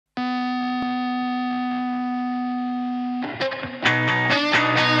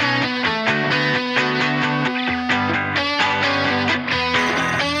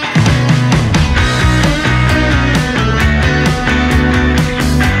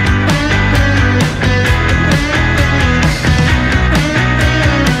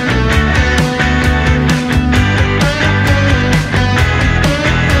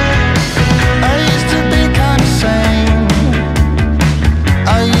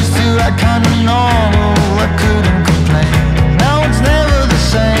normal, I couldn't complain. Now it's never the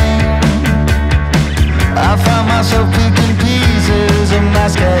same. I found myself picking pieces of my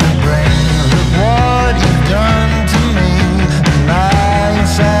scattered brain. Look what you've done to me, my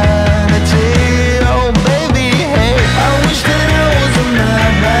insanity. Oh baby, hey, I wish that I was a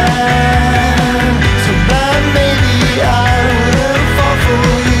madman, so bad maybe I wouldn't fall for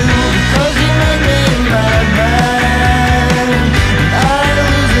you, because you make me a madman, and I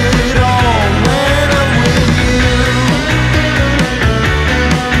lose it all when I'm with you.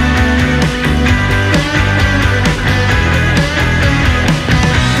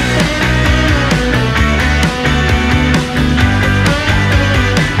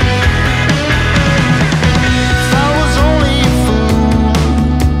 If I was only a fool,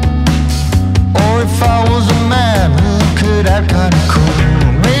 or if I was a man who could act kinda cool,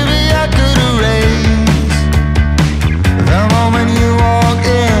 maybe I could erase the moment you walked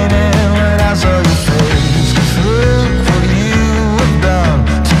in and when I saw your face. 'Cause look what you have done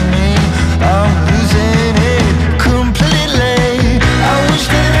to me, I'm losing it completely. I wish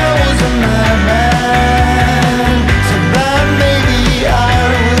that I was a madman, so bad maybe I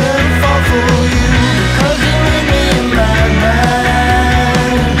wouldn't fall for you, because you make me a madman,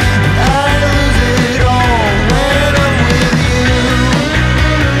 and I lose it all when I'm with you.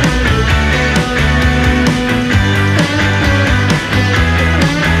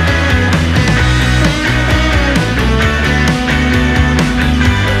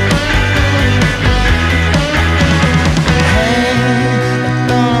 Hey, I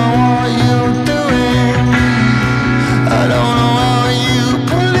don't know what you're doing, I don't know how you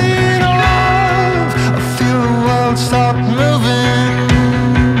pull it off. I feel the world stop moving,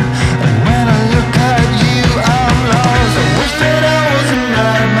 and when I look at you, I'm lost. I wish that I was a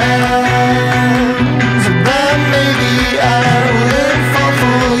madman, so bad maybe I wouldn't fall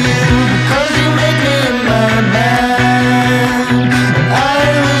for you, because you make me a madman, and I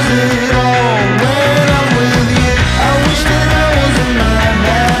lose it all when I'm with you. I wish that I was a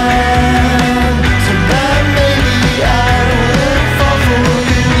madman, so bad maybe I wouldn't fall for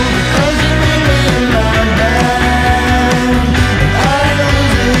you, because you make me a madman, and I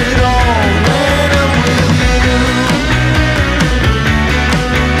lose it all when I'm with you.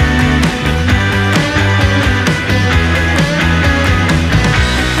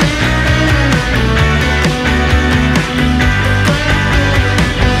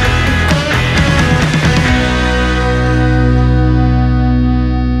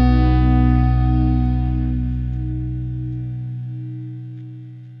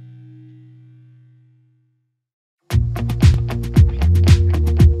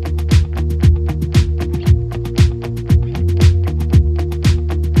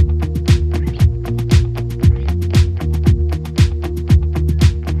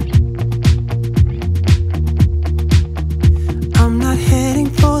 I'm not heading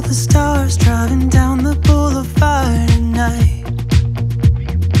for the stars, driving down the boulevard at night,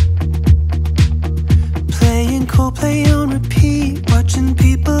 playing Coldplay on repeat, watching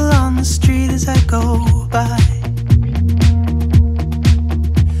people on the street as I go by.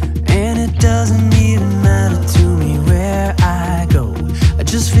 And it doesn't even matter to me where I go, I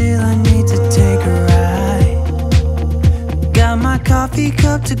just feel I need to take a ride. Got my coffee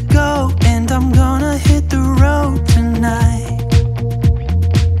cup to go, and I'm gonna hit the road tonight.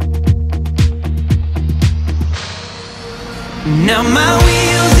 Now my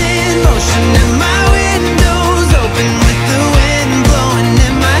wheels in motion and my windows open with the wind blowing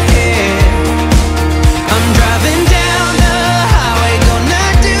in my hair. I'm driving down the highway, gonna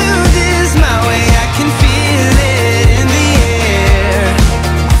do this my way. I can feel it in the air.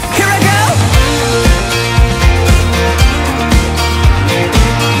 Here I go.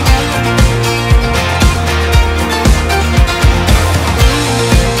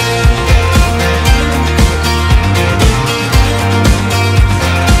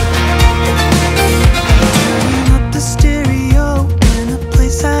 Turning up the stereo in a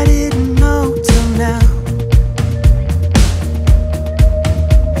place I didn't know till now.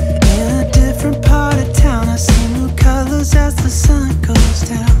 In a different part of town, I see new colors as the sun goes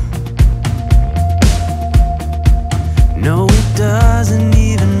down. No, it doesn't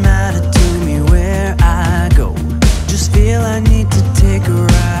even matter to me where I go, just feel I need to take a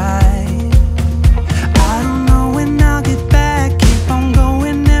ride. I don't know when I'll get back, keep on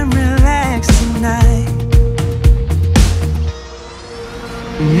going and relax tonight.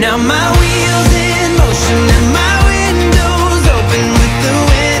 Now my wheels in motion and my windows open with the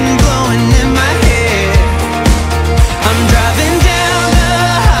wind blowing in my hair. I'm driving down the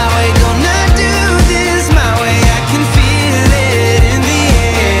highway, gonna do this my way. I can feel it in the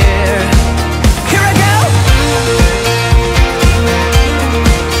air.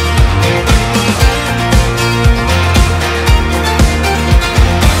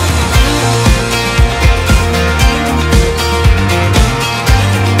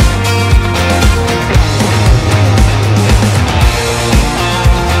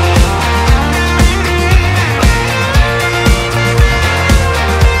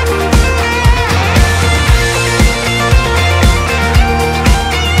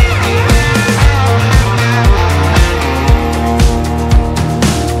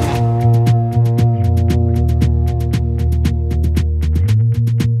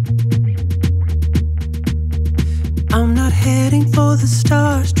 the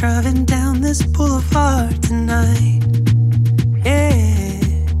stars, driving down this boulevard tonight. Yeah,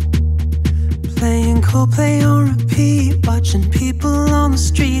 playing Coldplay on repeat, watching people on the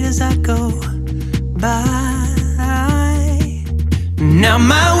street as I go by. Now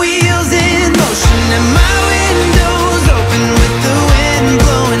my wheels in motion and my windows open with the wind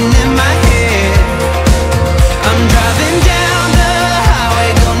blowing in my hair. I'm driving down the highway,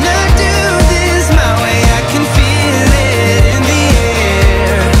 gonna do this my way. I can feel it in the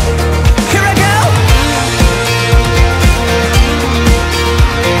air. Here I go.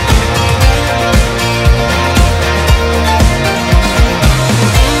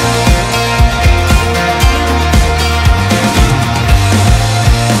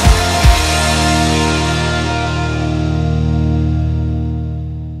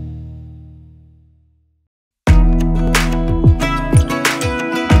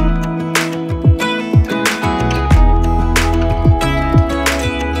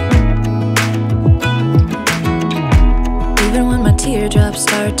 Teardrops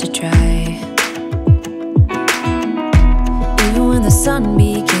start to dry, even when the sun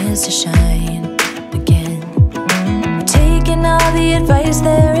begins to shine again. I'm taking all the advice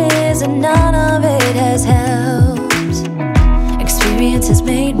there is, and none of it has helped. Experience has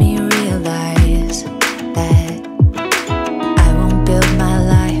made me realize that I won't build my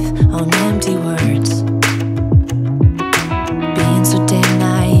life on empty words. Being so damn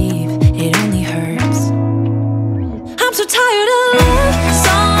naive, it only hurts. I'm so tired of love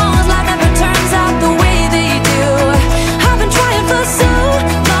songs, life never turns out the way they do. I've been trying for so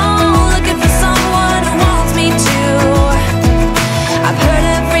long, looking for someone who wants me to. I've heard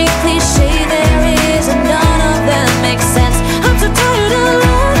every cliche there is, and none of them make sense. I'm so tired of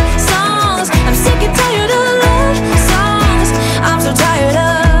love songs, I'm sick and tired of love songs. I'm so tired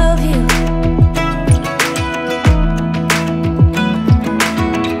of you.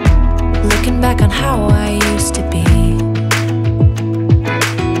 Looking back on how I used to be,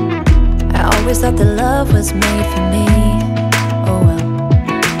 I always thought that love was made for me. Oh well,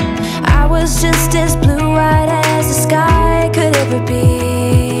 I was just as blue-eyed as the sky could ever be.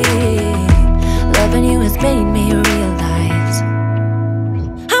 Loving you has made me realize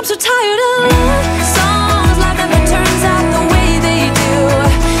I'm so tired of love songs, life never turns out the way they do.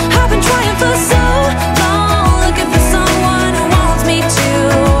 I've been trying for so long, looking for someone who wants me to.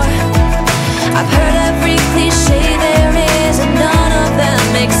 I've heard every cliche there is, and none of them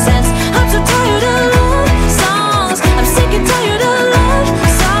make sense. I'm so tired of love songs, I'm sick and tired of love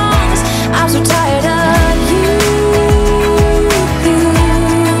songs. I'm so tired of you.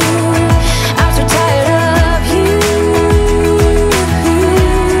 I'm so tired of you.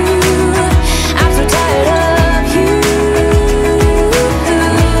 I'm so tired of you.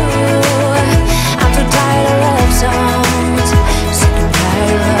 I'm so tired of love songs, sick and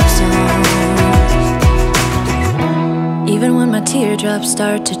tired of love songs. Even when my teardrops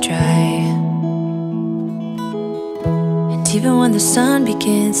start to dry, even when the sun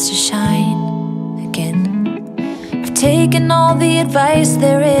begins to shine again, I've taken all the advice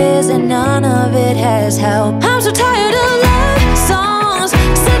there is, and none of it has helped. I'm so tired of love songs,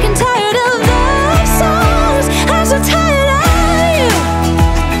 sick and tired of love songs. I'm so tired of you.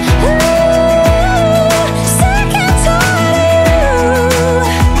 Ooh, sick and tired of you.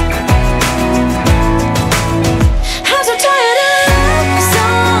 I'm so tired of love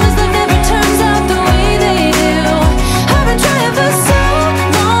songs that never turns out the way they do. I've been trying for so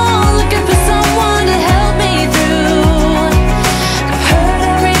long, looking for someone to help me through. I've heard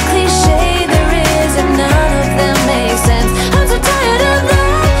every cliche there is, and none of them make sense. I'm so tired of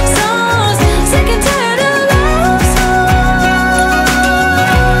love songs, sick and tired of love songs.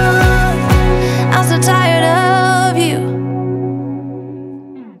 I'm so tired of you.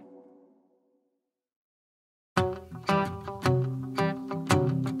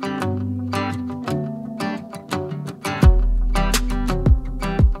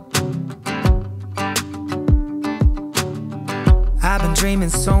 I've been dreaming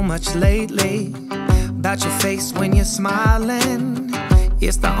so much lately about your face when you're smiling.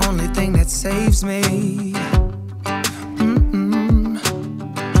 It's the only thing that saves me.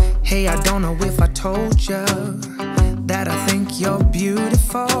 Hey, I don't know if I told you that I think you're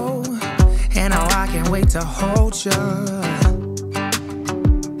beautiful, and how I can't wait to hold you.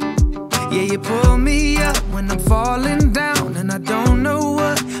 Yeah, you pull me up when I'm falling down, and I don't know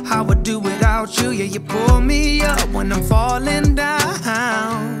what I would do without you. Yeah, you pull me up when I'm falling down.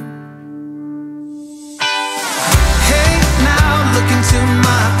 Hey, now look into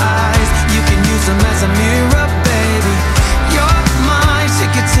my eyes. You can use them as a mirror, baby. You're my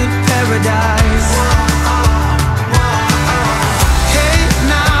ticket to paradise.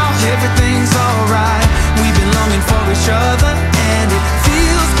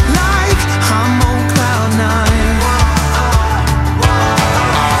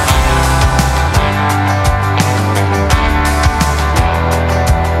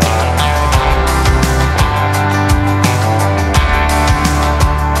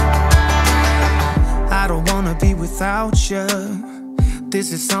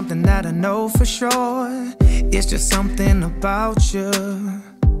 This is something that I know for sure. It's just something about you.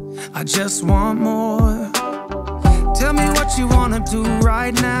 I just want more. Tell me what you wanna do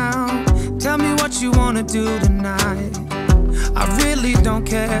right now. Tell me what you wanna do tonight. I really don't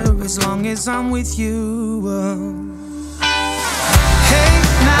care as long as I'm with you. Hey,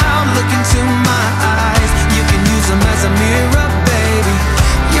 now look into my eyes. You can use them as a mirror, baby.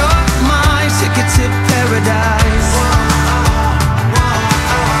 You're my ticket to paradise.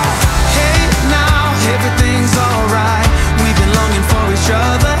 Hey, now everything's alright. We've been longing for each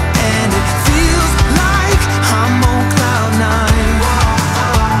other, and it feels like I'm on cloud nine.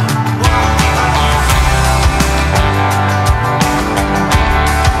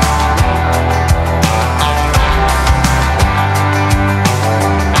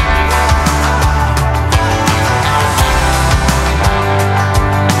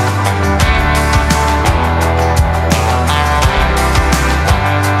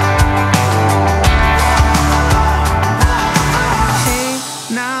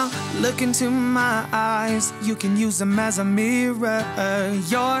 Look into my eyes, you can use them as a mirror.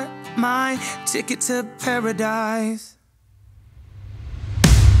 You're my ticket to paradise.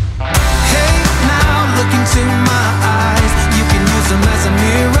 Hey, now look into my eyes, you can use them as a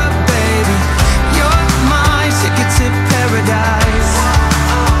mirror, baby. You're my ticket to paradise.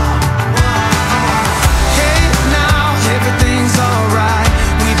 Hey, now everything's alright.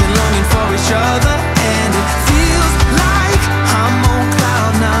 We've been longing for each other, and it feels like I'm on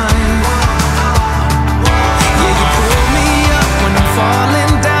cloud nine.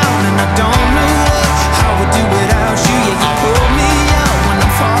 Falling down and I don't know how I would do without you. Yeah, you pull me up when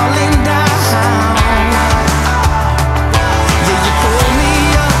I'm falling down. Yeah, you pull me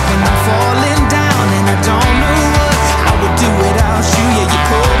up when I'm falling down, and I don't know how I would do without you. Yeah, you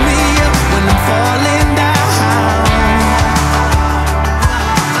pull me up when I'm falling down.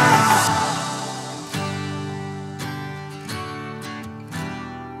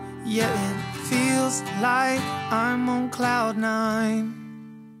 Yeah, it feels like I'm on cloud nine.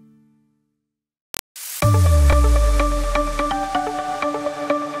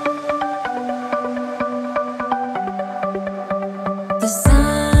 The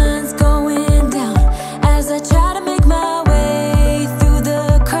sun's going down as I try to make my way through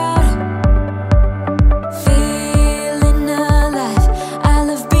the crowd. Feeling alive, I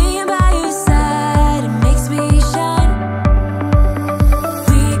love being by your side, it makes me shine.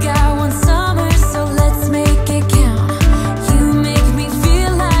 We got one summer, so let's make it count. You make me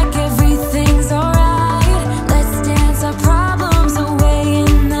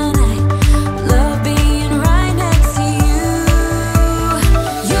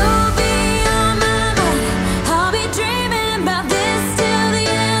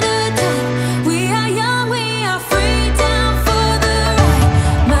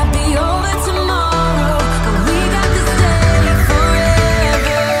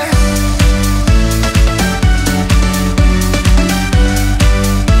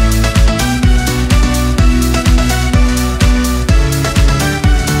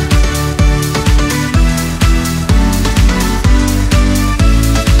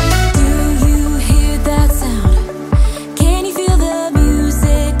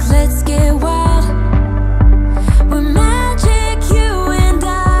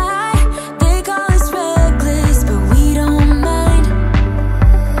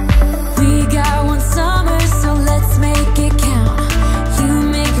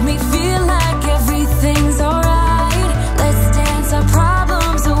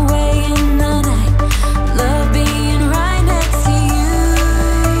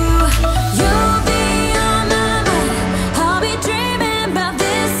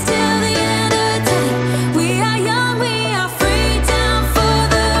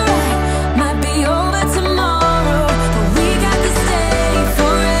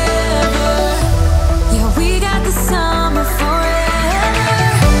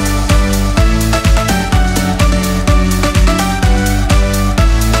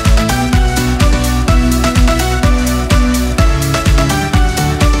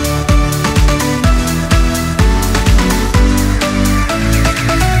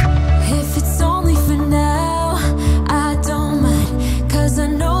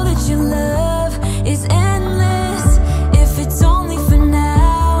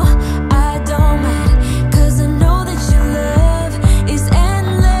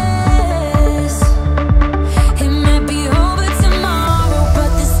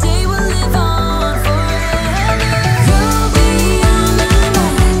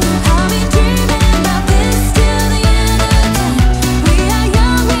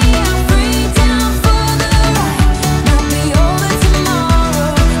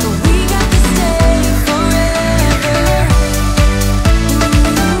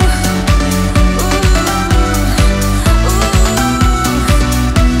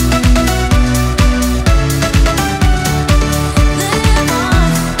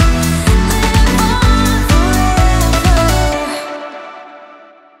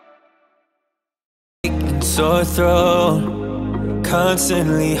sore throat,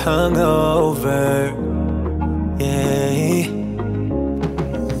 constantly hungover, yeah.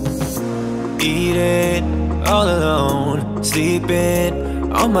 Eating all alone,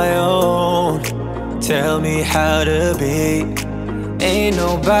 sleeping on my own. Tell me how to be. Ain't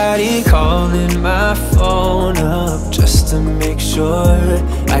nobody calling my phone up just to make sure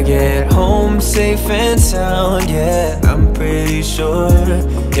I get home safe and sound, yeah. I'm pretty sure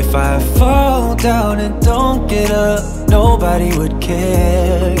if I fall down and don't get up, nobody would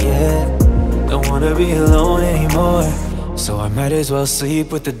care, yeah. Don't wanna be alone anymore, so I might as well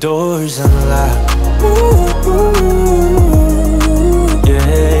sleep with the doors unlocked. Ooh,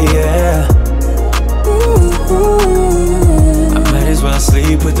 yeah, yeah. I might as well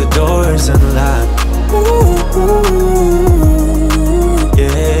sleep with the doors unlocked.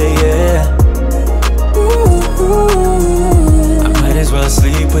 Yeah, yeah. I might as well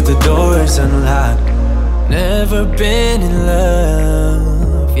sleep with the doors unlocked. Never been in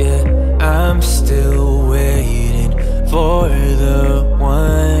love, yeah. I'm still waiting for the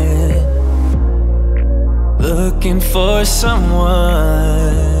one, looking for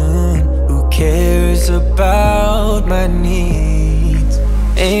someone who cares about my needs.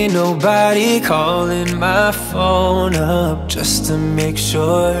 Ain't nobody calling my phone up just to make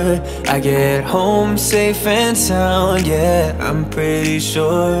sure I get home safe and sound, yeah. I'm pretty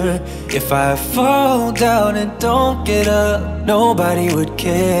sure if I fall down and don't get up, nobody would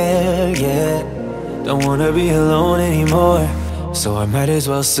care, yeah. Don't wanna be alone anymore, so I might as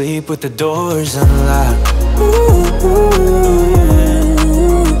well sleep with the doors unlocked.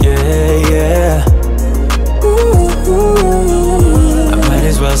 Yeah, yeah. I might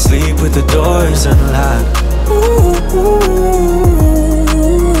as well sleep with the doors unlocked.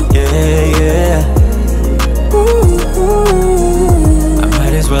 Yeah, yeah. I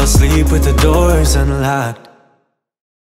might as well sleep with the doors unlocked.